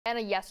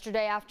And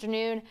yesterday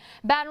afternoon,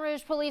 Baton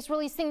Rouge police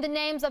releasing the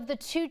names of the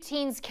 2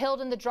 teens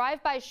killed in the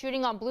drive-by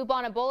shooting on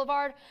Bluebonnet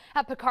Boulevard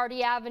at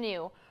Picardy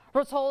Avenue.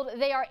 We're told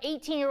they are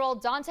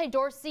 18-year-old Dante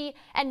Dorsey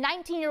and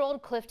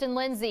 19-year-old Clifton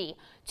Lindsay.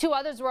 2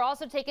 others were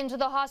also taken to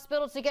the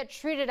hospital to get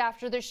treated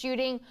after the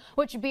shooting,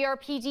 which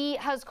BRPD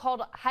has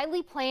called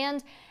highly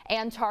planned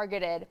and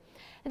targeted.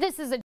 This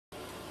is a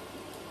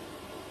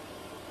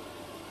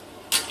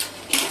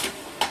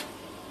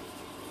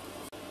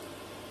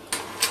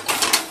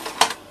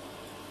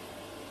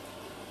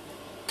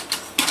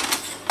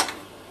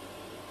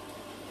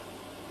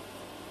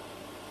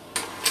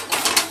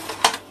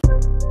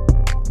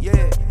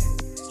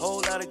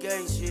whole lot of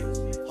gang shit,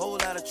 whole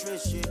lot of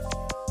trench shit.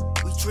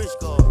 We trench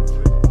guard.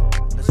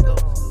 Let's go.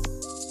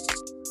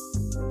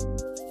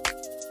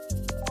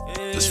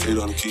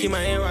 Yeah. Keep my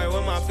hand right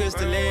with my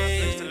pistol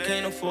leg.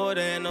 Can't afford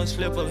that, no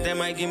slip up, that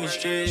might give me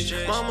stress.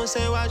 Mama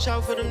say watch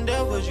out for them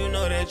devils, you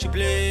know that you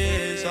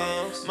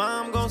bless.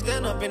 Mom gon'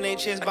 stand up in they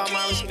chest by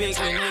my respect.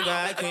 Nigga,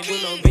 I can't do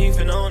no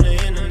beefing on the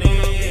internet.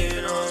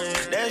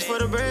 That's for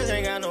the birds,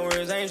 ain't got no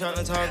words, I ain't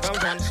tryna talk, I'm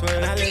tryna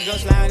swear. Now let's go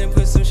slide and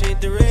put some shit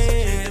to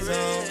rest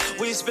on.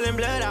 We spilling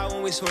blood out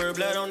when we swerve,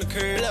 blood on the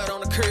curb. Blood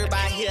on the curb,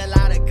 I hear a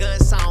lot of gun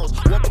sounds.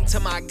 Welcome to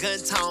my gun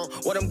town,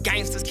 where them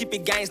gangsters keep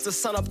it gangster,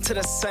 sun up to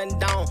the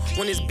sundown.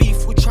 When it's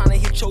beef, we tryna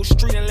hit your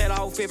street and let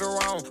off every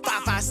round.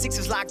 5.56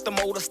 is like the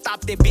motor,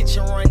 stop that bitch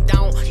and run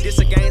down. This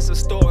a gangster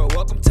story,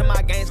 welcome to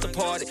my gangster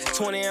party.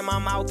 20 in my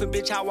mouth and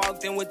bitch, I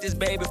walked in with this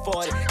baby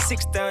 40.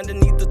 60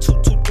 underneath the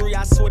 223,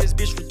 I swear this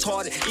bitch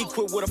retarded.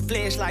 Equipped with a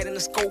flashlight and a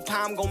scope,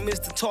 I'm gon' miss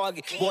the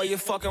target. Boy, you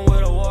fucking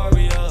with a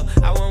warrior,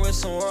 I went with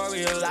some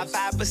warriors. Like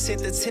 5%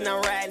 to 10,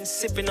 I'm riding,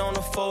 sipping on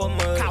a 4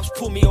 mug. Cops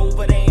pull me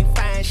over, they ain't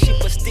find shit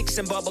but sticks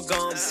and bubble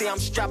gum. See, I'm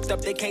strapped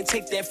up, they can't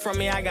take that from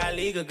me, I got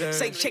legal guns.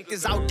 Say, check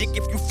this out, dick,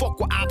 if you fuck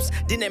with ops,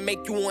 then that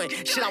make you one.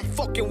 Shit, I'm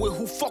fucking with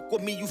who fuck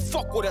with me, you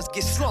fuck with us,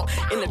 get slumped.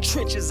 In the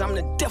trenches, I'm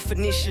the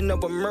definition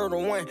of a murder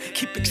one.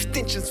 Keep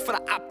extensions for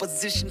the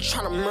opposition,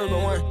 tryna murder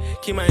one.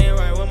 Keep my hand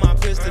right with my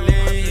pistol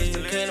leg.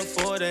 Can't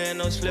afford that,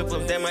 no slip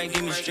up, that might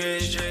give me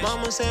stress.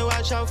 Mama say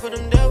watch out for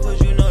them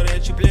devils, you know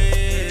that you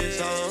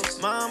bless.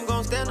 Mom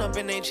gon' stand up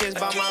in they chest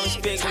by my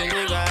respect.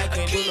 Nigga, I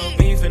can't do no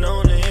beefing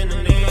on the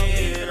internet.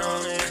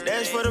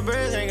 That's for the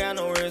birds, ain't got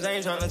no words, I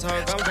ain't tryna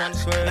talk, I'm tryna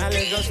swear. Now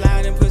let's go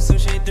slide and put some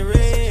shit to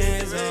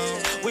rest.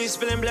 We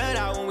spilling blood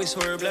out when we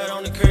swerve, blood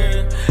on the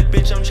curb.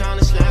 Bitch, I'm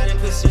tryna slide and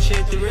put some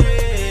shit to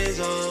rest.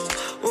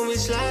 When we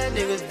slide,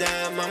 niggas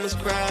die, mamas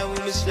cry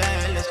when we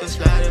slide. Let's go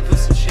slide and put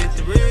some shit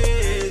to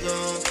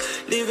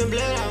rest. Leaving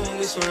blood out when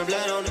we swerve,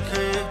 blood on the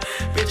curb.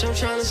 Bitch, I'm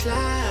tryna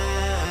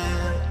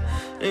slide.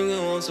 Nigga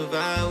won't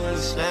survive when we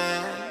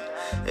slide.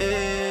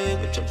 Yeah,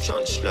 bitch, I'm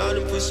tryna slide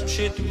and put some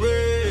shit to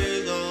rest.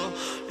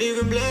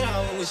 Leaving blood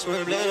out when we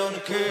swerve, blood on the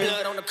curb.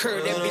 Blood on the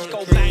curb, that bitch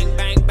go bang,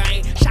 bang,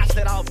 bang. Shots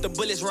let off, the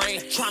bullets rain.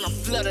 Tryna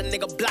flood a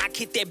nigga block,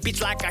 hit that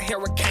bitch like a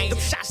hurricane. Them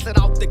shots let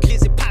off, the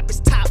glizzy pop his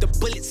top, the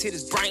bullets hit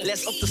his brain.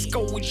 Let's up the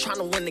score, we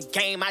tryna win the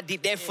game. I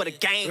did that for the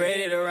game.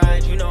 Ready to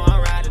ride, you know I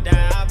ride or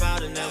die, I vow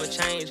to never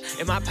change.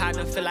 If my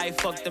partner feel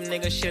like fuck them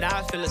niggas, shit,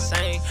 I feel the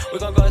same. We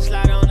gon' go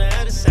slide on the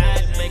other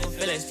side, make them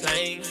feel that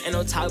flame. Ain't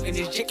no talking,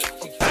 this chick,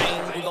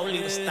 bang, we gon'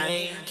 leave a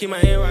stain. Keep my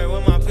hand right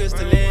with my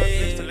pistol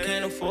leg.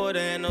 Can't afford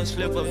that, no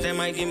slip up, that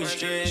might give me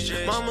stress.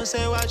 Mama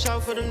say watch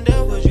out for them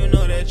devils, you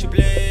know that you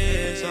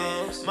bless.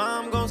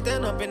 Mom gon'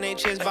 stand up in they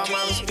chest by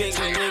my respect.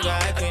 Nigga,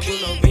 I can't do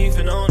no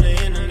beefing on the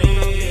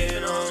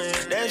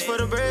internet. That's for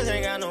the birds,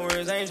 ain't got no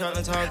words, I ain't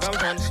tryna talk, I'm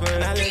tryna swear.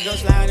 Now let's go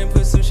slide and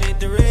put some shit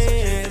to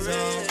rest.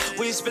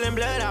 We spilling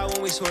blood out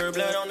when we swerve,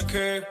 blood on the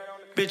curb.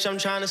 Bitch, I'm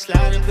tryna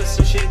slide and put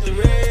some shit to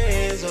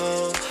rest.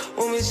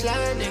 When we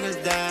slide,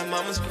 niggas die,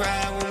 mamas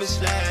cry when we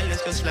slide.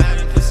 Let's go slide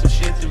and put some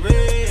shit to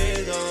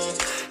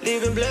rest.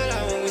 Leaving blood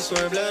out when we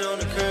swerve, blood on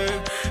the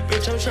curb.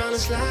 Bitch, I'm tryna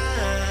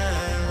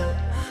slide.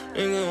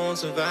 Nigga won't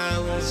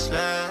survive when we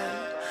slide.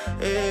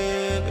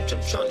 Yeah, bitch, I'm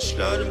tryna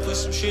slide and put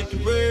some shit to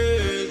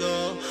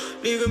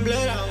rest. Leaving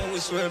blood out when we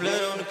swerve,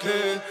 blood on the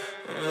curb.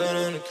 Blood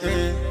on the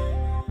curb.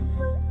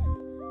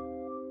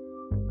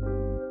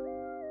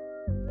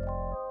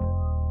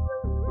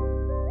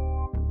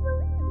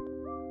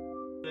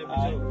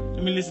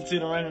 Let me listen to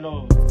it and run it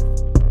over.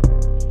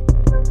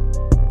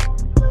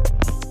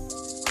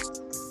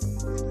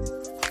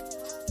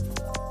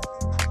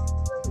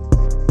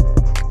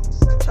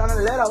 Tryna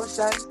let out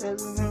shots,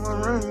 baby.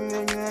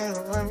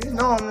 You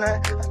know I'm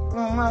like,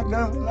 oh my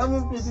God, I'm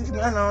gonna put this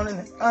gun on in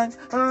the gun.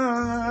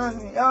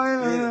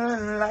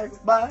 Y'all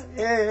like, bye,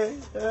 yeah.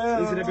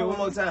 Listen to it one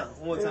more time,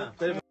 one more time.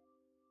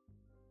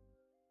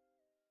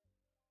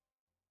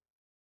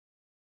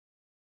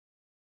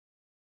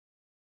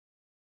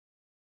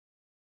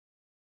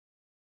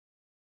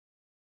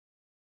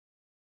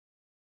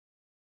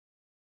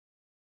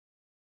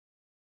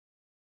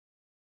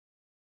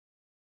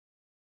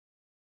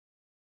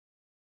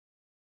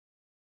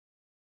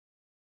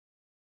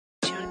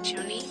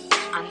 Johnny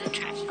on the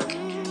track.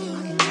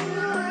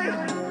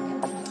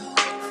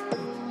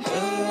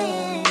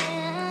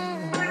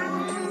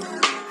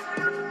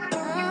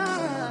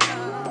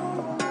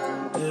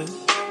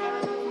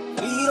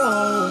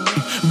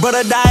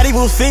 Brother died, he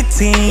was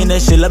 15, and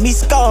that shit left me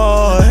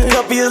scarred.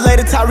 Couple years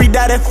later, Tyree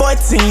died at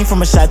 14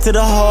 from a shot to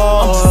the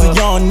heart. I'm just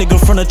a young nigga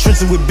from the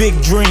trenches with big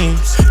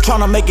dreams,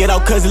 tryna make it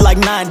out cause it's like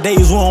 9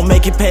 days, we won't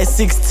make it past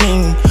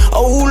 16.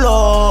 Oh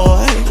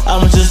Lord,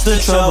 I'm just a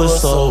trouble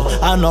soul.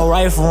 I know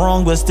right from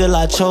wrong, but still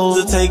I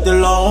chose to take the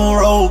long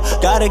road.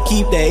 Gotta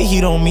keep that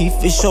heat on me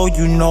for sure,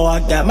 you know I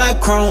got my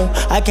chrome.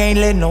 I can't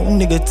let no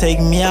nigga take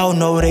me out,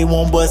 no they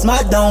won't bust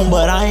my dome,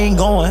 but I ain't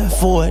going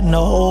for it,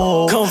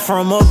 no. Come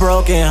from a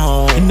broken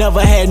home,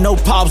 never had no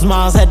pops,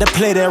 moms had to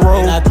play that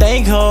role. And I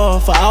thank her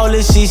for all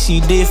the shit she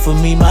did for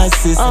me, my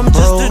sister. I'm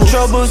just a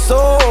trouble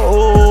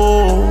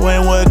soul,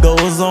 and what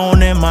goes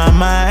on in my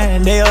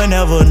mind, they'll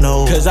never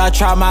know. Cause I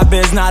try my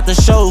best not to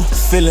show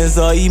feelings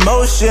or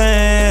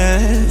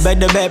emotions. Back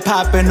to back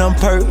popping them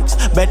perks,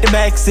 back to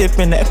back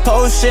sipping that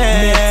potion.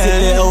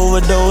 Mentally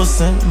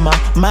overdosing, my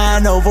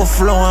mind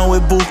overflowing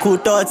with buku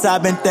thoughts.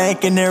 I've been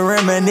thinking and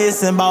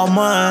reminiscing about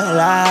my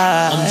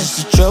life. I'm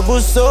just a trouble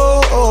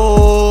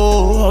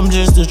soul, I'm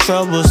just a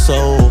trouble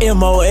soul.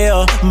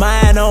 MOL,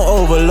 mind on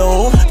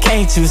overload.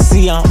 Can't you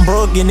see I'm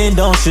broken and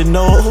don't you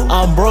know?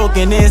 I'm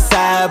broken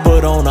inside,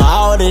 but on the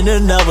out it'll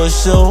never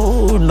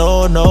show.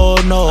 No, no,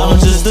 no, I'm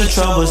just a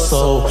trouble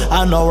soul.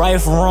 I know right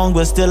from wrong,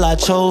 but still I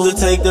chose to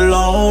take the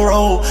long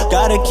road.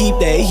 Gotta keep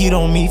that heat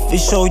on me for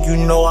sure, you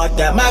know I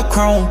got my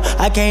chrome.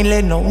 I can't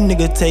let no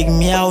nigga take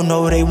me out,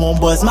 no they won't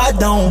bust my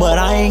dome, but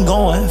I ain't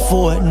going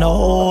for it,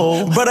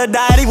 no. Brother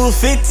died, he was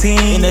 15,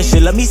 and that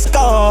shit left me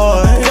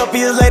scarred. Couple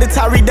years later,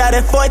 Tyree died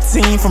at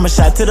 14 from a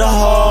shot to the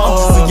heart. I'm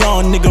just a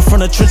young nigga from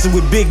the trenches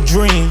with big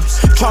dreams,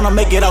 tryna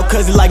make it out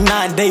cause it's like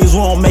 9 days, we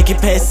won't make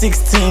it past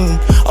 16.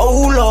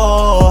 Oh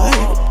Lord,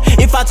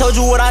 if I told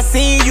you what I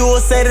seen, you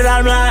would say that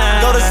I'm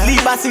lying. Go to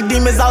sleep, I see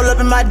demons all up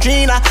in my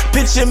dream, I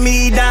picture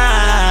me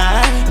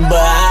dying.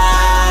 But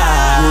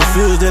I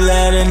refuse to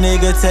let a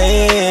nigga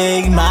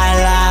take my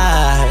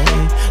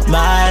life,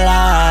 my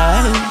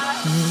life.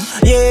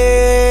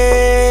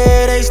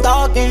 Yeah, they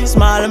stalking,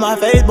 smile in my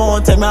face,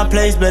 won't take my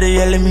place, better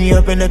yet let me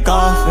up in the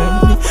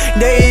coffin.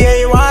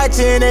 They ain't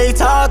watching, they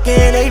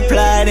talking, they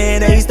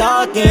plotting, they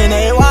stalking,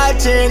 they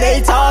watching,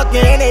 they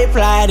talking, they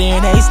plotting,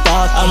 they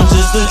stalking. I'm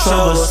just a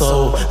trouble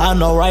soul. I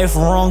know right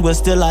from wrong, but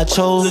still I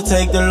chose to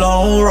take the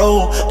long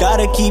road.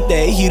 Gotta keep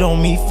that heat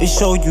on me for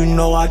sure, you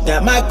know I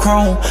got my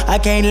chrome. I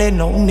can't let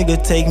no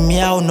nigga take me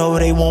out, no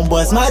they won't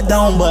bust my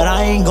dome, but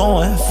I ain't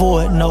going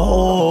for it,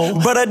 no.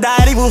 Brother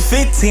died, he was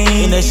 15,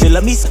 and that shit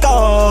left me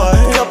scarred.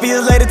 Couple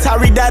years later,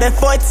 Tyree died at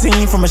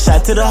 14 from a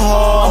shot to the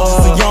heart. I'm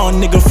just a young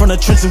nigga from the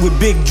trenches with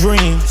big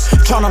dreams,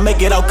 tryna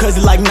make it out cause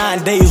it's like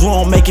 9 days, we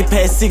won't make it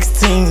past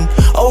 16.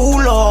 Oh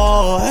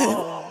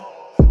Lord,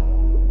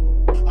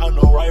 I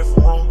know right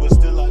from wrong, but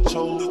still I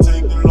chose to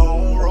take the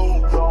long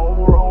road.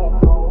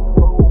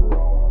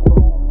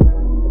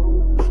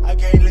 I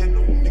can't let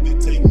no nigga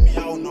take me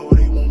out, no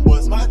they won't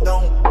bust my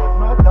dome.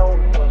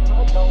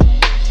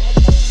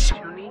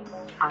 Johnny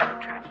on the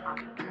track.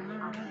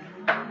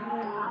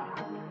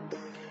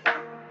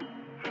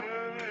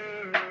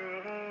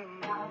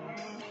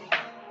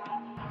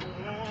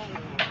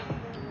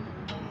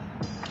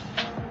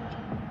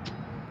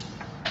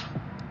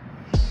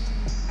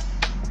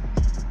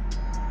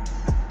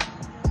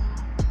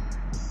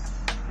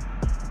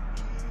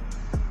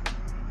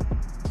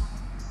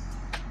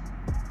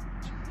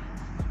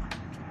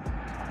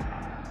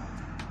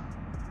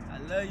 I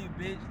love you,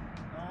 bitch.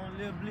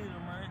 Longlivebleeda,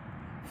 man.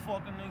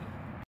 Fuck a nigga.